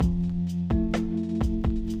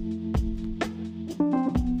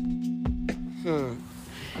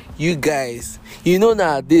You guys,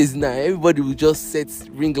 nowadays everybody will just set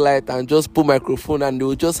ring light and just put microphone and they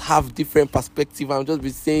will just have different perspective and just be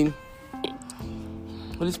saying,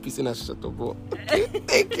 Holy Spirit saying I should shut up, bro.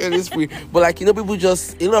 Thank you, Holy Spirit. But a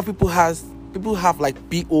lot of people have like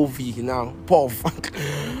POV now,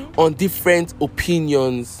 POV, on different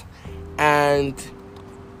opinions. And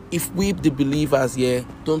if we, the believers here,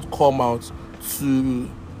 don't come out to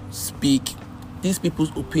speak, these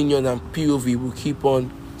people's opinion and POV will keep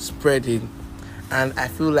on spreading. And I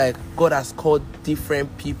feel like God has called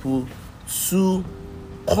different people to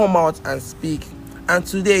come out and speak. And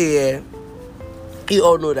today, you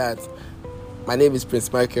all know that my name is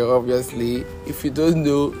Prince Michael, obviously. If you don't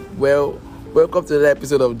know, well, welcome to another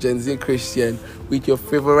episode of Gen Z Christian with your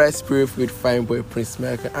favorite spirit-filled fine boy, Prince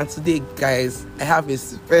Michael. And today, guys, I have a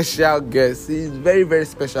special guest. He's very, very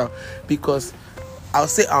special because I'll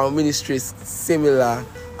say our ministry is similar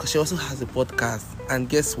because she also has a podcast. And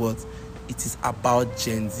guess what? It is about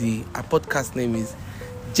Gen Z. Our podcast name is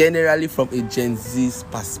Generally from a Gen Z's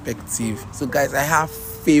Perspective. So, guys, I have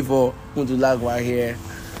Favor Mundulagwa here.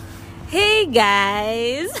 Hey,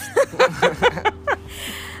 guys.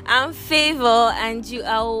 I'm Favor, and you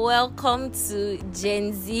are welcome to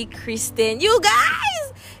Gen Z Christian. You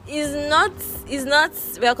guys, is not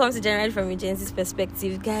welcome to Generally from a Gen Z's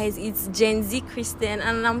Perspective, guys. It's Gen Z Christian,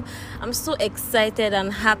 and I'm so excited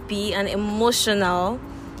and happy and emotional,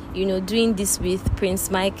 doing this with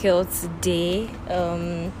Prince Michael today.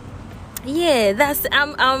 I'm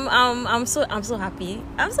so happy.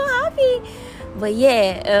 But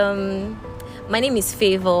my name is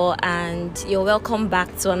Favor, and you're welcome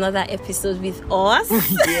back to another episode with us.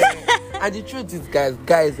 And the truth is, guys,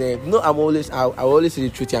 I always say the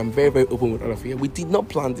truth. I'm very, very open with all of you. We did not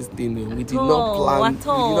plan this thing. We did not plan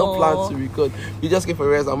to record. We just came for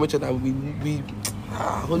rest. I mentioned that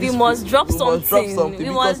we must drop something.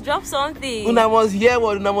 We must drop something. Una must hear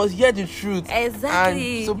the truth.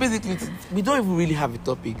 Exactly. And so basically, we don't even really have a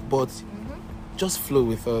topic, but just flow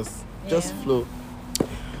with us. Just flow.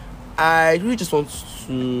 I really just want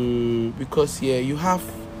to, because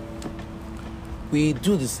we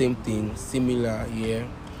do the same thing, similar,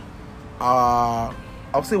 I'll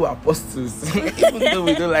say we're apostles, even though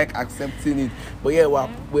we don't like accepting it. But we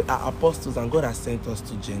are apostles, and God has sent us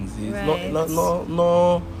to Gen Z. Right.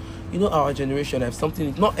 Not, our generation have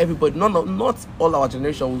something. Not everybody, not all our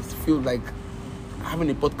generation will feel like having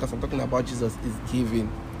a podcast and talking about Jesus is giving.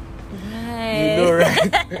 Right.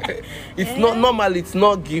 Right? It's not normal. It's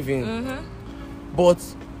not giving. But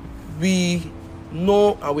we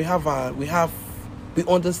know, and we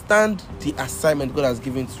understand the assignment God has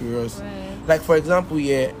given to us. Right. Like, for example,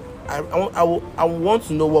 I want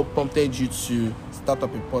to know what prompted you to start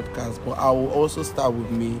up a podcast, but I will also start with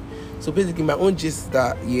me. So basically, my own gist is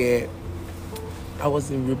that I was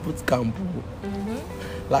in Reboot Camp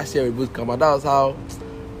last year. Reboot Camp, and that was how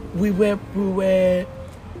we were.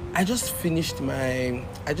 I just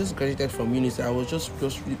graduated from uni, so I was just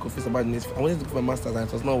really confused about this. I wanted to do my master's and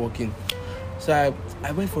it was not working. So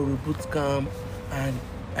I went for Reboot Camp, and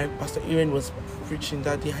Pastor Aaron was preaching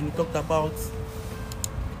that day, and he talked about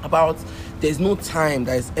there's no time,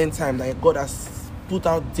 there is end time, that God has put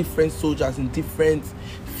out different soldiers in different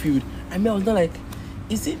field. I was not like,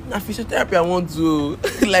 is it a physiotherapy I want to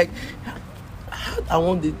like? I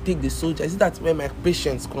want to take the soldier. Is it that when my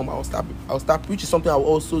patients come, I'll start preaching something I will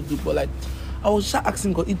also do? But I was just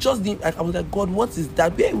asking God. It just didn't. I was like, God, what is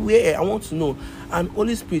that? Where? I want to know. And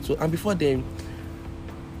Holy Spirit. And before then,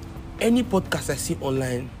 any podcast I see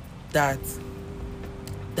online that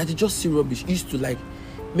is just so rubbish used to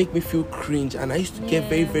make me feel cringe, and I used to get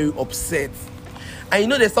very, very upset. And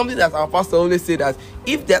there's something that our pastor always say, that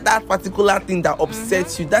if that particular thing that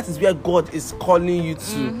upsets you, that is where God is calling you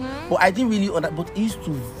to. But I didn't really understand, but it used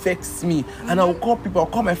to vex me. And I will call people, I'll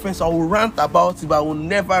call my friends, I will rant about it, but I will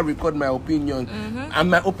never record my opinion. And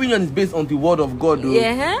my opinion is based on the word of God, though.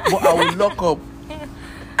 But I will lock up.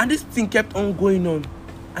 And this thing kept on going on.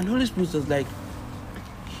 And Holy Spirit was like,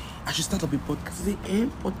 I should start up a podcast. I said,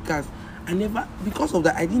 podcast? Because of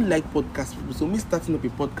that, I didn't like podcast people. So me starting up a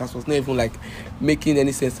podcast was not even making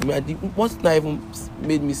any sense to me. What's not even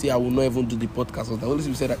made me say I will not even do the podcast was that Holy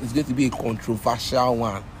Spirit said that it's going to be a controversial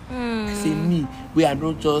one. I say, I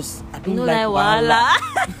don't like wahala.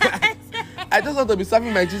 I just want to be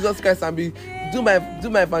serving my Jesus Christ and do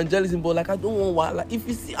my evangelism, but I don't want wahala. If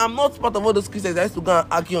you see, I'm not part of all those Christians that used to go and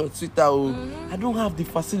argue on Twitter. I don't have the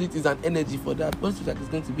facilities and energy for that. But it's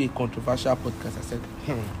going to be a controversial podcast. I said,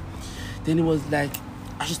 Then it was like,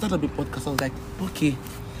 I should start up a podcast. I was like, okay,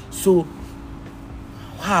 so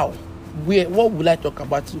what will I talk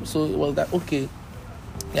about? So it was like, okay,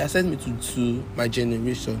 They sent me to my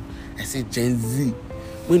generation. I said Gen Z.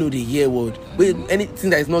 We know the year word. Anything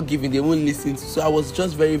that is not given, they won't listen to. So I was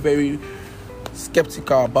just very, very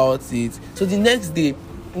skeptical about it. So the next day,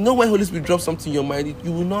 when Holy Spirit drops something in your mind,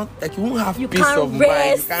 you will not, you won't have peace of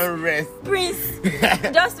mind. You can't rest. Prince,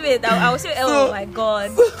 just wait. I will say, oh my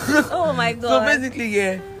God. Oh my God. So basically,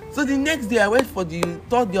 yeah. So the next day, I went for the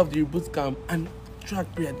third day of the reboot camp and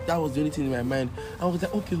track prayer. That was the only thing in my mind. I was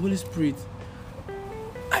like, okay, Holy Spirit.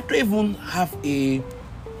 I don't even have a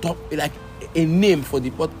name for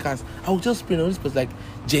the podcast. I was just praying. Holy Spirit was like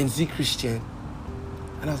Gen Z Christian,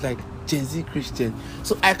 and I was like Gen Z Christian.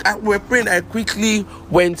 So we're praying. I quickly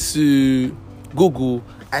went to Google.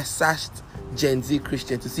 I searched Gen Z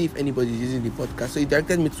Christian to see if anybody is using the podcast. So it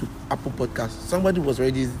directed me to Apple Podcast. Somebody was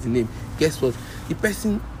already using the name. Guess what? The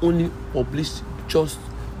person only published just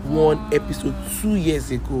one episode 2 years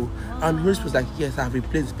ago, and Holy Spirit was like, yes, I've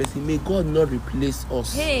replaced the person. May God not replace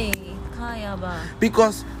us. Hey, Kayaba.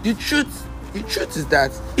 Because the truth is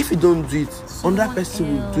that if you don't do it, another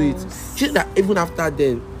person will do it. Just that even after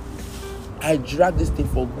then, I dragged this thing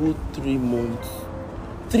for good 3 months.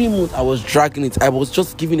 3 months I was dragging it. I was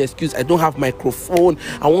just giving excuse. I don't have microphone.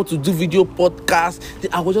 I want to do video podcast.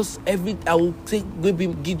 I will say maybe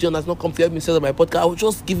Gideon has not come to help me set up my podcast. I was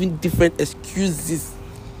just giving different excuses.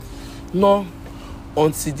 No,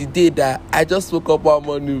 until the day that I just woke up one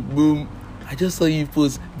morning, boom, I just saw you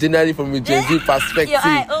post generally from a Gen Z perspective.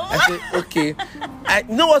 I said, okay.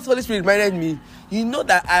 You know what Holy Spirit reminded me? You know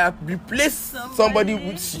that I have replaced somebody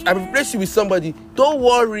I replaced you with somebody. Don't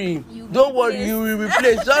worry. You will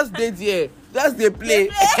replace. Just stay there. Just they play.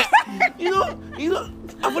 you know,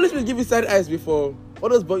 I've always been giving side eyes before. All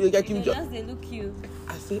those boys, just they look cute.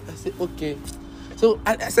 I said, okay. So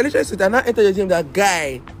I said, I now entered the gym that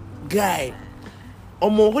guy.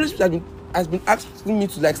 Holy Spirit has been asking me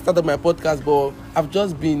to start up my podcast, but I've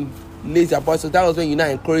just been lazy about it. So that was when you now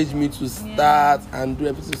encouraged me to start and do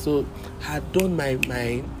episodes. So I had done my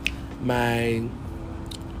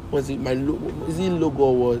logo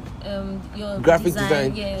or what? Your graphic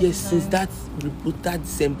design. Yes, since that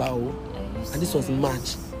December, and this was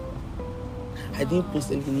March. I didn't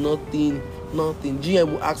post anything, nothing.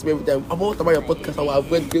 GM will ask me every time, what about your podcast? I will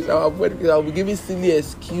avoid this. I will be giving silly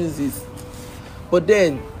excuses. But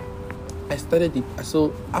then I started it.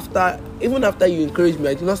 So even after you encouraged me,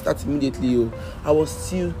 I did not start immediately. I was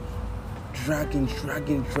still dragging.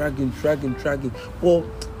 Well,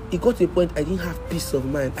 it got to a point I didn't have peace of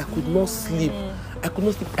mind. I could not sleep. I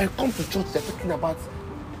come to church, they're talking about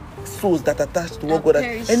souls that attached to what God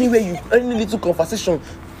has. Anyway, any little conversation,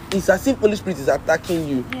 it's as if Holy Spirit is attacking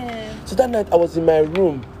you. Yeah. So that night I was in my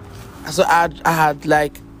room. So I had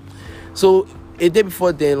so a day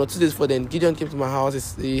before then or 2 days before then, Gideon came to my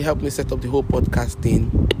house. He helped me set up the whole podcast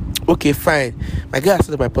thing. Okay, fine. My guy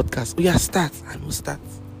set up my podcast. Oh yeah, start. I will start.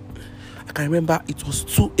 I can remember it was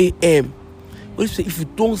 2 a.m. What if you say, if you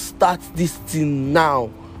don't start this thing now?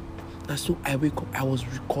 And so I wake up. I was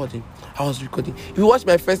recording. If you watch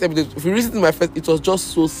my first episode, if you listen to my first, it was just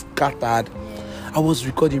so scattered. I was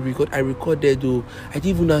recording. I recorded though. I didn't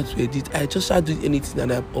even know how to edit. I just started doing anything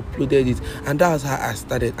and I uploaded it. And that was how I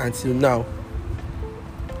started until now.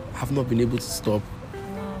 I've not been able to stop.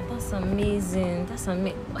 Wow, that's amazing.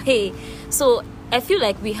 Hey, so I feel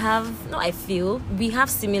like we have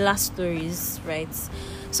similar stories, right?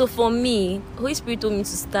 So for me, Holy Spirit told me to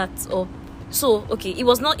start up. So, okay,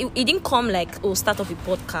 it didn't come like, start up a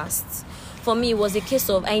podcast. For me, it was a case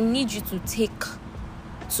of, I need you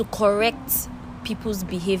to correct people's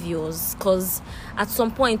behaviors, because at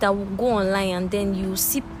some point I will go online and then you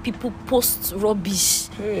see people post rubbish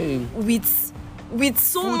with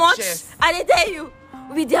so full much chest. And I tell you,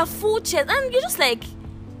 with their full chest, and you're just like,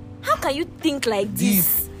 how can you think like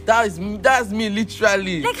this? That's me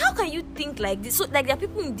literally. Like, how can you think like this? So there are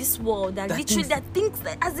people in this world that literally think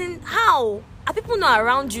as in, how are people not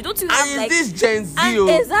around you? Don't you have and is this Gen Z?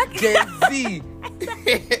 Exactly. Gen Z.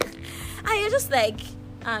 And you're just like,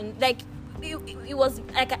 and like it was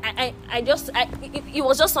like it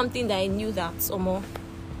was just something that I knew that Omo,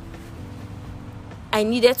 I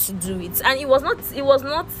needed to do it, and it was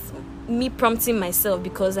not me prompting myself,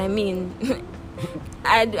 because I mean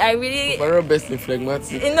I really best in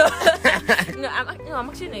phlegmatic. No, I'm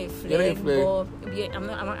actually not a phleg, but yeah, I'm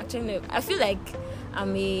actually not. I feel like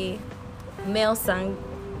I'm a male sang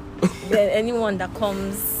than anyone that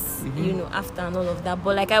comes, after and all of that.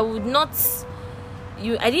 But like, I would not.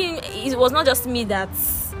 It was not just me that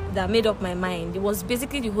made up my mind. It was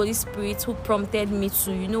basically the Holy Spirit who prompted me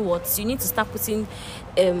to, you know what, you need to start putting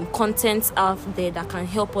content out there that can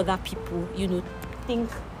help other people,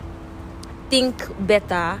 think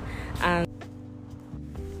better. And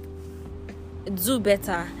do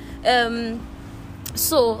better.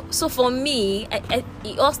 So for me, it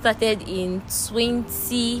all started in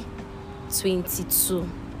 2022.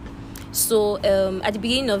 So at the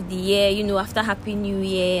beginning of the year, after Happy New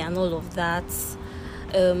Year and all of that,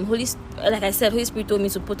 Holy Spirit told me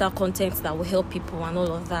to put out content that will help people and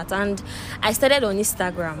all of that. And I started on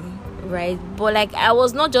Instagram, right? But like, I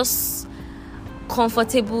was not just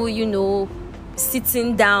comfortable,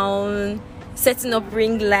 sitting down, setting up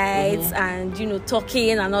ring lights and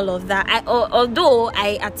talking and all of that. Although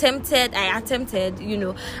I attempted,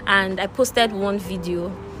 and I posted one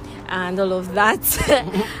video and all of that.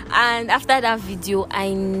 And after that video,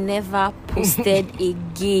 I never posted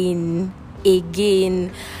again.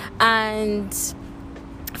 And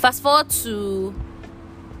fast forward to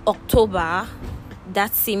October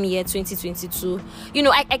that same year, 2022.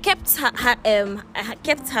 I kept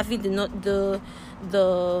having the nudge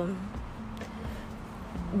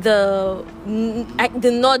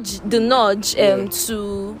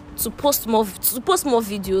to post more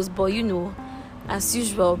videos, but as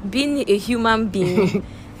usual, being a human being,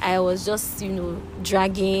 I was just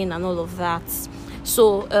dragging and all of that.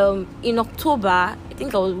 So in October, I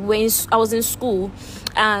think I was in school,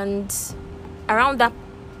 and around that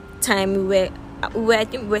time we were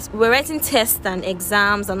writing tests and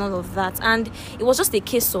exams and all of that, and it was just a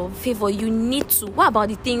case of, Favor, you need to, what about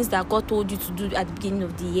the things that God told you to do at the beginning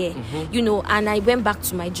of the year? And I went back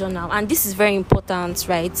to my journal, and this is very important,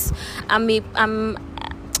 right?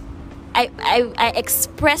 I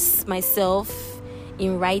express myself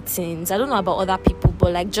in writings. I don't know about other people,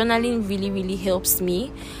 but like, journaling really, really helps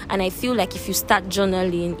me, and I feel like if you start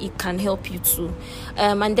journaling, it can help you too.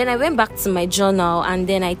 And then I went back to my journal, and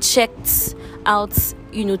then I checked out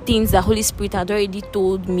things that Holy Spirit had already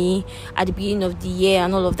told me at the beginning of the year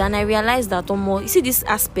and all of that, and I realized that you see, this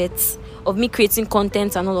aspect of me creating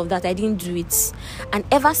content and all of that, I didn't do it. And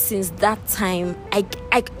ever since that time, I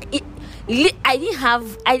didn't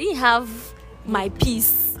have my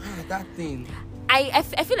peace. That thing. I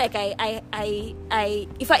feel like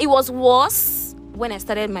it was worse when I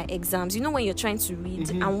started my exams. When you're trying to read,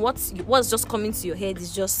 and what's just coming to your head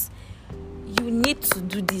is just, you need to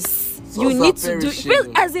do this. You need to do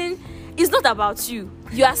it. As in, it's not about you.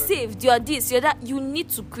 You are saved. You are this. You're that. You need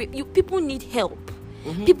to create. People need help.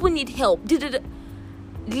 People need help.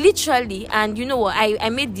 Literally. And you know what? I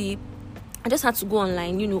just had to go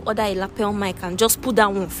online. Order a lapel mic and just put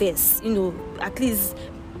that one first. At least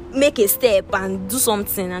make a step and do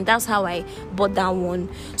something, and that's how I bought that one.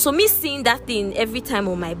 So me seeing that thing every time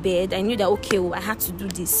on my bed, I knew that I had to do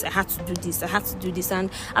this. And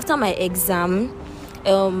after my exam,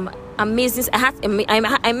 I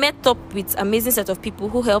met up with amazing set of people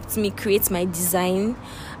who helped me create my design,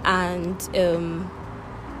 and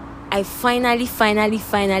I finally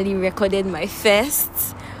recorded my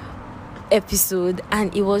first episode,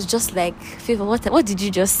 and it was just like, Favor, what did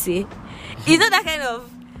you just say? That kind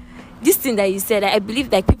of this thing that you said, I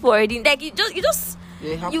believe like people already like it just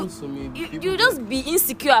it happens to me. You just be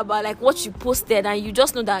insecure about like what you posted, and you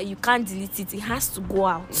just know that you can't delete it. It has to go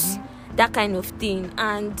out. That kind of thing.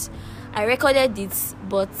 And I recorded it,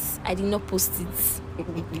 but I did not post it.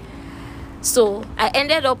 So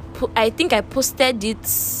I think I posted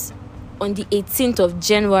it on the 18th of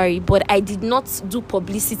January, but I did not do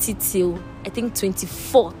publicity till I think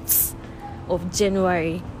 24th of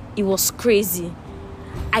January. It was crazy.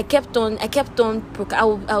 I kept on. I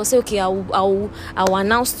will say, okay, I will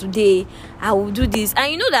announce today. I will do this,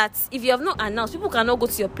 and you know that if you have not announced, people cannot go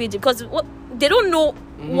to your page because they don't know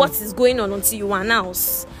what is going on until you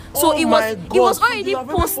announce. So it was already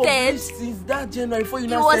posted since that January before you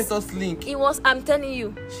now sent us link. I'm telling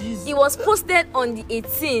you, it was posted on the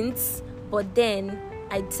 18th, but then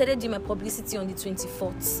I decided to do my publicity on the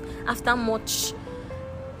 24th after much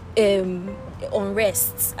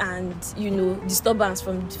unrest and disturbance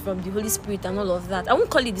from the Holy Spirit and all of that. I won't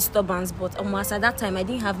call it disturbance, but almost at that time I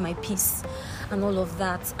didn't have my peace and all of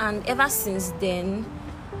that. And ever since then,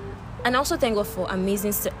 and I also thank God for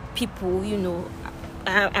amazing people.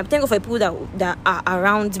 I thank God for people that are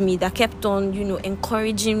around me that kept on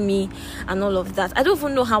encouraging me and all of that. I don't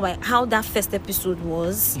even know how that first episode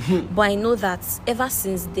was, but I know that ever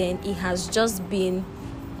since then it has just been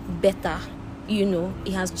better.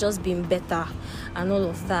 It has just been better and all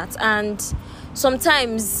of that. And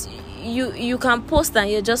sometimes you can post and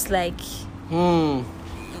you're just like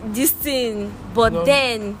this thing, but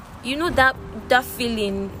then that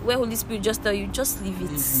feeling where Holy Spirit just tell you, just leave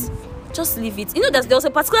it. Just leave it. There was a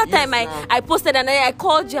particular time I posted and I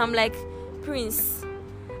called you. I'm like, Prince,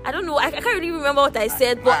 I don't know. I can't really remember what I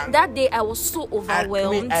said, but that day I was so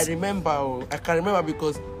overwhelmed. I remember. I can remember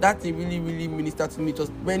because that thing really, really ministered to me.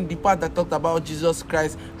 Just when the part that talked about Jesus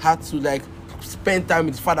Christ had to like spend time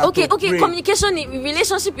with his father. Okay. Pray. Communication in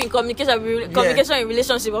relationship in communication, communication in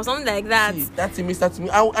relationship or something like that. See, that thing ministered to me.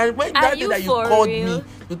 And when that day that you called me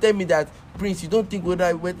to tell me that, Prince, you don't think whether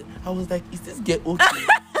I was like, is this girl okay?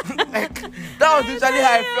 Like that was literally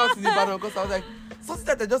how I felt in the battle because I was like, something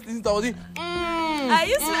that I just listened to, I was like, Are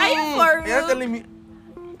you for real? You're telling me.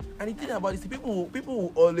 And the thing about this, people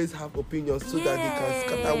will always have opinions so that they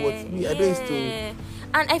can scatter what's me. I don't used to.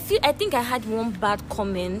 And I think I had one bad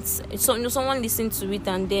comment. So someone listened to it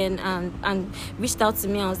and then and reached out to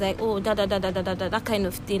me. I was like, oh, that kind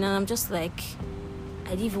of thing. And I'm just like, I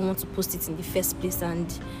didn't even want to post it in the first place. And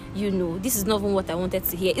this is not even what I wanted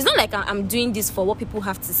to hear. It's not like I'm doing this for what people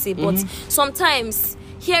have to say, but sometimes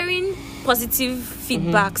hearing positive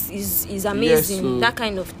feedbacks is amazing. Yes, so, that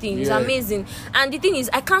kind of thing is amazing. And the thing is,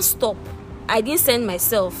 I can't stop. I didn't send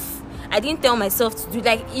myself. I didn't tell myself to do,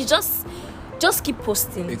 like, it's just keep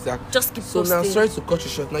posting. Exactly. Just keep posting. So now, sorry to cut you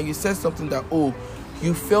short. Now you said something that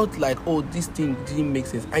you felt like this thing didn't make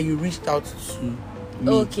sense, and you reached out to me.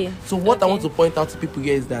 Okay. So what I want to point out to people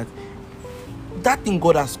here is that thing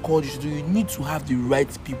God has called you to do, you need to have the right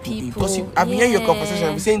people in. Because I've been hearing your conversation,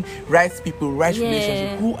 I've been saying right people, right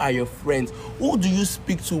relationship. Who are your friends? Who do you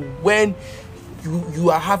speak to when you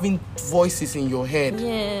are having voices in your head?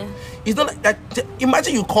 Yeah. It's not like that.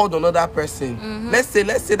 Imagine you called another person. Let's say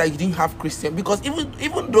that you didn't have Christian, because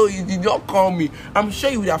even though you did not call me, I'm sure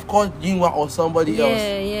you would have called Yinwa or somebody else.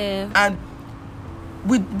 Yeah. And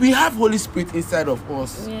we have Holy Spirit inside of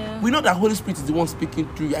us. Yeah. We know that Holy Spirit is the one speaking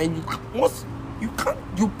through you, and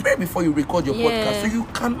you pray before you record your podcast, so you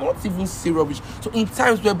cannot even say rubbish. So in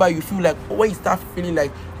times whereby you feel like, when you start feeling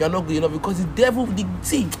like you're not good enough, because the devil, we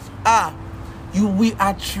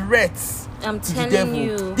are threats. I'm to telling the devil.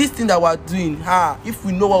 you, This thing that we're doing, if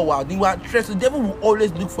we know what we're doing, we're threats. So the devil will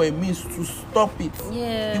always look for a means to stop it.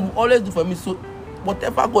 Yeah. He will always look for a means. So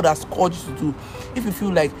whatever God has called you to do, if you feel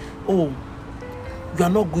like, you are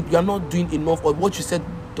not good, you are not doing enough, or what you said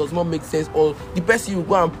does not make sense, or the person you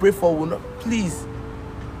go and pray for will not, please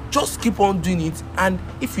just keep on doing it. And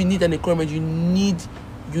if you need an encouragement, you need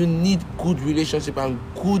good relationship and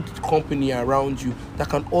good company around you that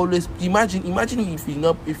can always imagine if you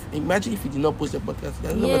did not post your podcast. I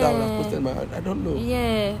don't know whether I would have posted my, I don't know.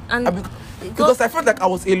 Yeah. And because I felt like I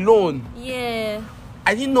was alone. Yeah.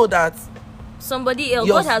 I didn't know that somebody else,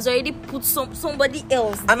 God has already put somebody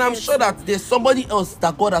else, and I'm sure that there's somebody else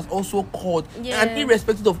that God has also called. And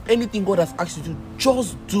irrespective of anything God has asked you to do,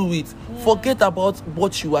 just do it. Forget about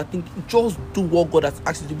what you are thinking. Just do what God has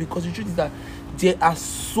asked you to do, because the truth is that there are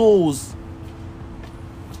souls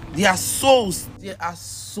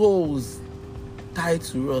tied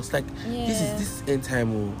to us. Like, this is end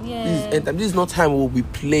time. This is end time. This is not time we'll be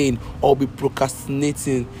playing or be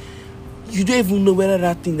procrastinating. You don't even know whether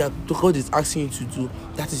that thing that God is asking you to do,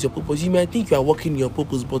 that is your purpose. You might think you are working in your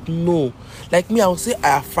purpose, but no. Like me, I will say I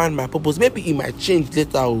have found my purpose. Maybe it might change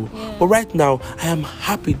later, but right now I am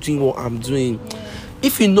happy doing what I'm doing.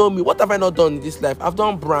 If you know me, what have I not done in this life? I've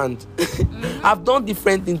done brand. I've done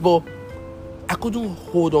different things, but I couldn't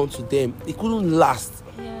hold on to them. It couldn't last.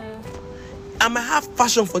 I might have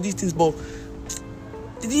passion for these things, but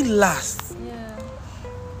it didn't last.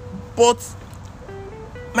 But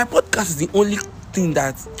my podcast is the only thing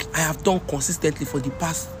that I have done consistently for the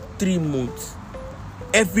past 3 months.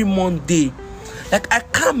 Every Monday. Like, I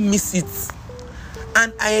can't miss it.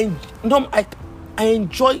 And I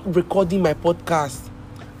enjoy recording my podcast.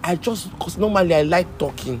 Because normally I like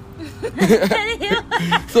talking.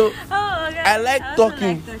 So I like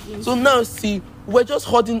talking. So now, see, we're just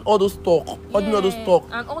holding all those talk. And all those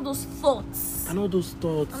thoughts. And all those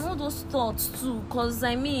thoughts too. Because,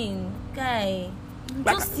 I mean, guy, you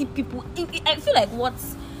just see people. I feel like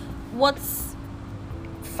what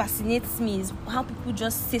fascinates me is how people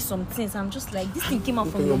just say some things. I'm just like, this thing came out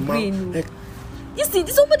from your brain. Like, this thing,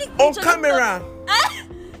 somebody on camera.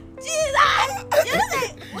 Jesus! You know,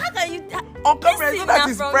 like, what are you? On camera, it's not that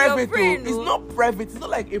it's private. It's not private. It's not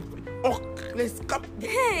like let's come.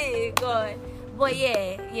 Hey, God. But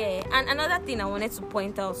yeah. And another thing I wanted to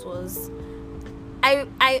point out was,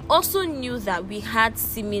 I also knew that we had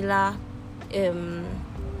similar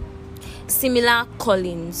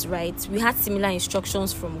callings, right? We had similar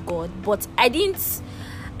instructions from God, but I didn't.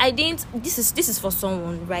 This is for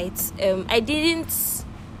someone, right? I didn't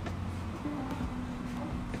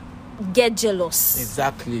get jealous.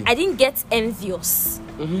 Exactly. I didn't get envious.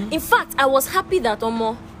 In fact, I was happy that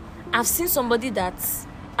I've seen somebody that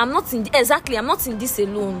I'm not in this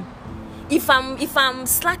alone. if I'm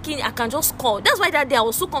slacking, I can just call. That's why that day I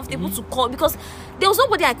was so comfortable to call, because there was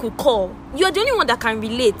nobody I could call. You're the only one that can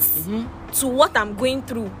relate to what I'm going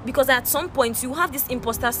through, because at some point you have this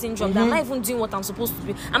imposter syndrome that am I even doing what I'm supposed to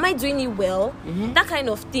do? Am I doing it well? That kind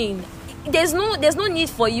of thing. There's no need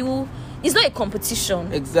for you. It's not a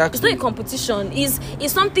competition. Exactly. It's not a competition.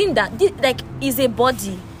 It's something that like is a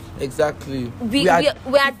body. Exactly. We are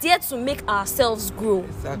there to make ourselves grow.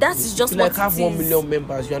 Exactly. That is just what have 1 million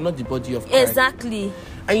members. You are not the body of Christ. Exactly.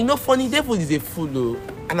 And you know, funny, devil is a fool though.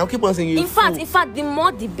 And I'll keep on saying in fact, the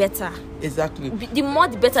more the better. Exactly. The more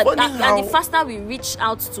the better. And the faster we reach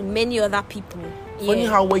out to many other people. Funny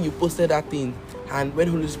how when you posted that thing, and when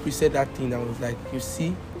Holy Spirit said that thing, I was like, you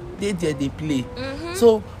see, they play.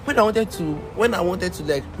 So when I wanted to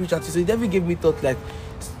like reach out to, so the devil gave me thought like,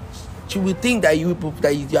 she will think that you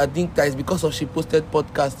are doing that is because of she posted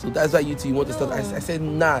podcast, so that's why you want to start. I said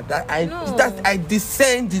nah, I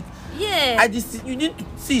discerned it. Yeah. You need to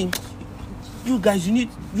see, you guys,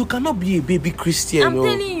 you cannot be a baby Christian. I'm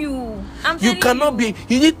telling you. You cannot be.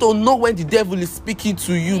 You need to know when the devil is speaking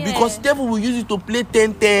to you, because the devil will use it to play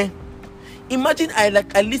 10-10. Imagine I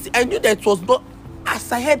listen. I knew that it was not.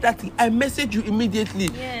 As I heard that thing, I messaged you immediately.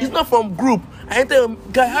 Yeah. It's not from group. I tell him,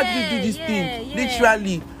 guy, how do you do this thing?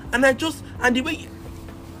 Literally. And and the way,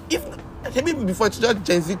 if maybe before it's just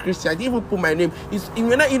Gen Z Christian, I didn't even put my name.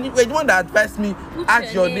 You're the one that advised me,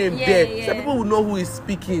 add your name there. So people will know who is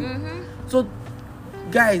speaking. So,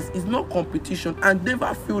 guys, it's not competition, and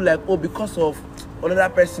never feel like, oh, because of another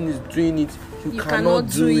person is doing it, you cannot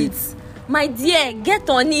do it. My dear, get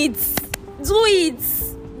on it. Do it.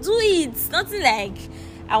 Nothing like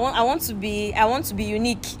I want to be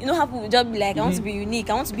unique. You know how people just be like, I want to be unique.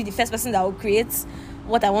 I want to be the first person that will create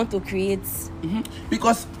what I want to create.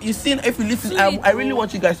 Because you see, if you listen, I really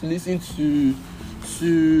want you guys to listen to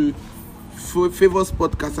Favor's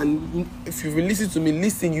podcast, and if you listen to me,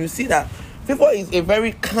 you see that Favor is a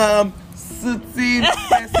very calm, soothing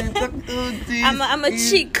person. I'm a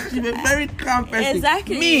chick. She's a very calm person.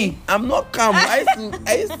 Exactly. Me, I'm not calm. I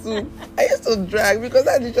used to drag, because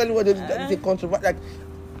that's literally what they control. Like,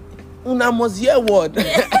 una must hear word.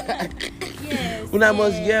 Una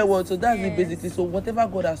must hear word. So that's it basically. So whatever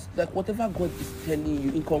God is telling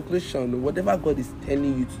you, in conclusion, whatever God is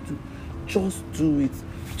telling you to do, just do it.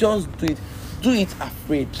 Just do it. Do it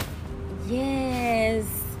afraid. Yes.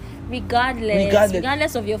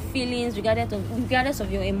 Regardless of your feelings, regardless of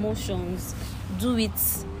your emotions, do it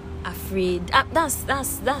afraid. That's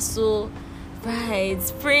so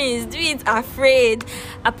right, Prince. Do it afraid.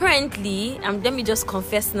 Apparently, let me just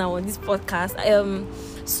confess now on this podcast.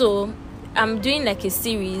 So I'm doing like a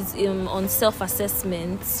series on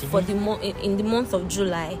self-assessment for in the month of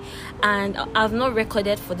July, and I've not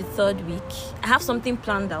recorded for the 3rd week. I have something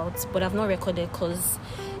planned out, but I've not recorded because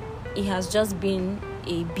it has just been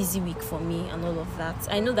a busy week for me and all of that.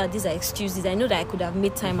 I know that these are excuses. I know that I could have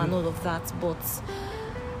made time and all of that, but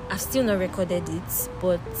I've still not recorded it.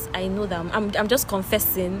 But I know that I'm just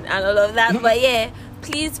confessing and all of that. But yeah,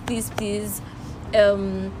 please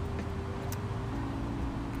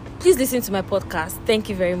listen to my podcast. Thank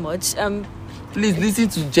you very much. Please listen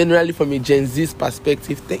to generally from a Gen Z's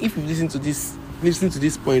perspective. If you listen to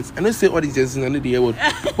this point, I don't say all these Gen Z's, I know the hear word,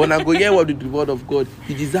 but I go hear word with the word of God.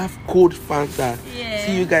 You deserve cold Fanta. Yeah.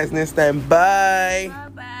 See you guys next time. Bye.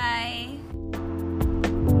 Bye.